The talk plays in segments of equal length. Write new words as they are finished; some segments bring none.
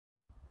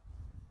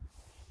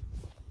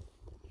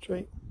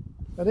treat.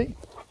 Ready?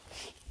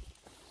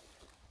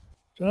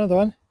 Do another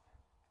one.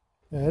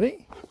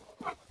 Ready?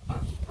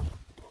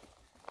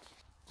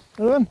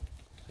 Another one.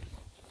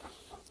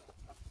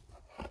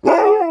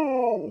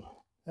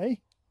 Hey?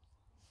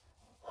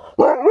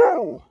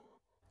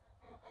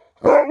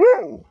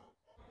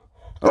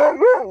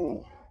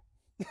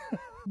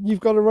 You've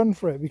got to run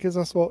for it because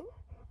that's what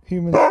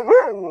humans...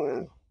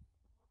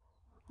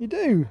 You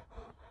do.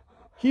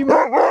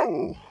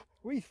 Humans...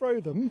 We throw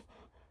them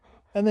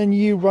and then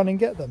you run and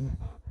get them.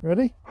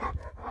 Ready?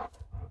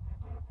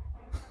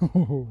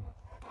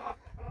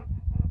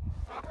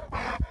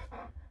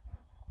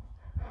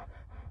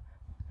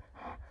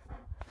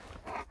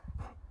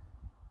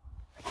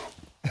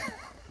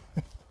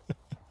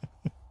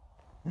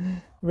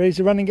 Ready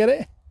to run and get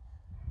it?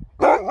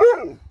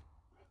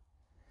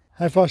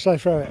 How far should I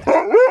throw it?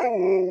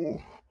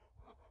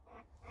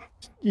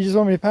 You just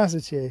want me to pass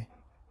it to you?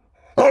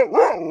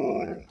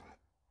 Well,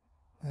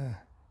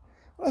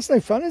 that's no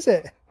fun, is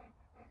it?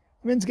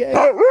 I'm meant to get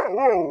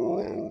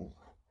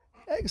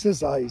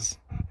exercise.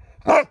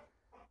 How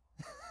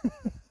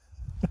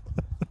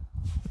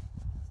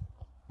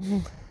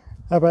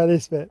about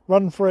this bit?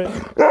 Run for it.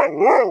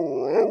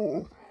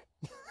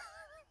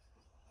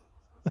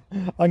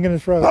 I'm going to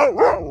throw it.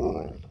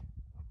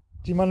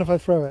 Do you mind if I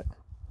throw it?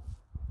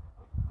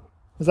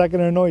 Is that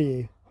going to annoy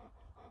you?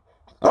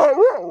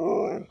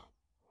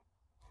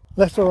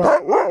 Left or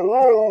right?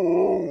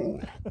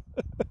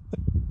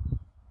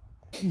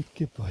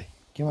 Good boy.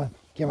 Come on.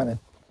 Come on in.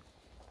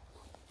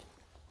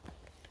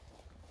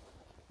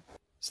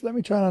 So let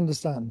me try and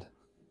understand.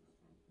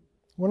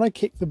 When I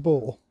kick the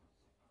ball,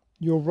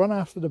 you'll run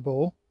after the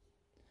ball.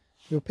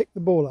 You'll pick the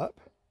ball up.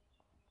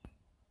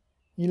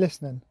 You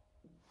listening?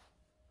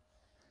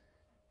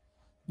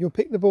 You'll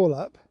pick the ball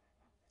up,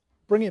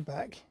 bring it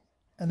back,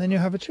 and then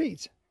you'll have a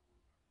treat.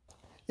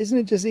 Isn't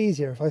it just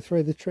easier if I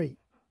throw the treat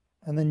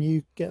and then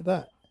you get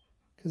that?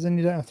 Because then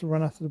you don't have to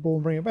run after the ball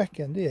and bring it back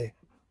again, do you?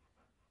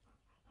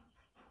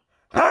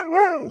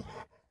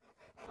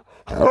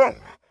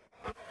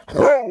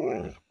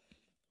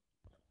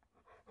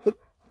 But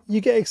you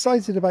get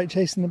excited about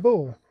chasing the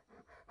ball.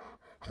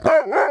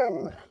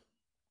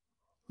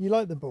 You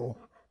like the ball.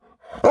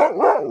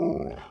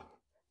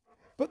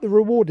 But the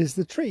reward is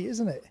the treat,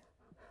 isn't it?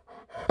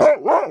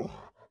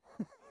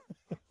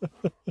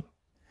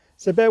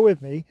 So bear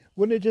with me.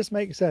 Wouldn't it just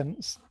make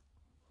sense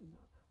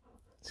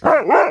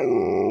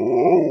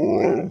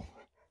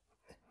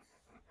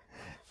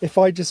if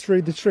I just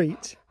threw the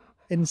treat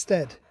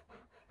instead?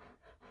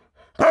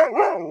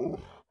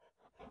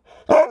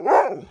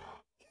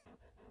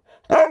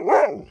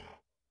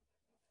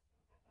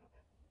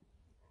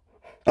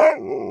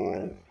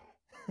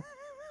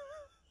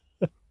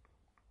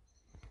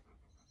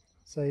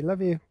 Say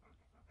love you.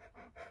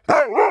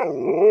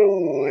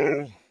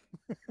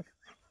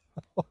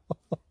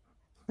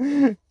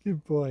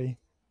 Good boy.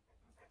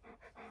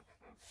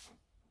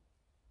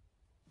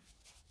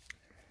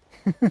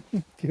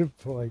 Good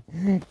boy.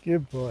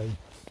 Good boy.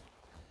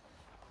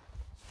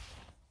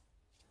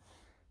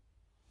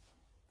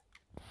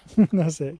 That's it.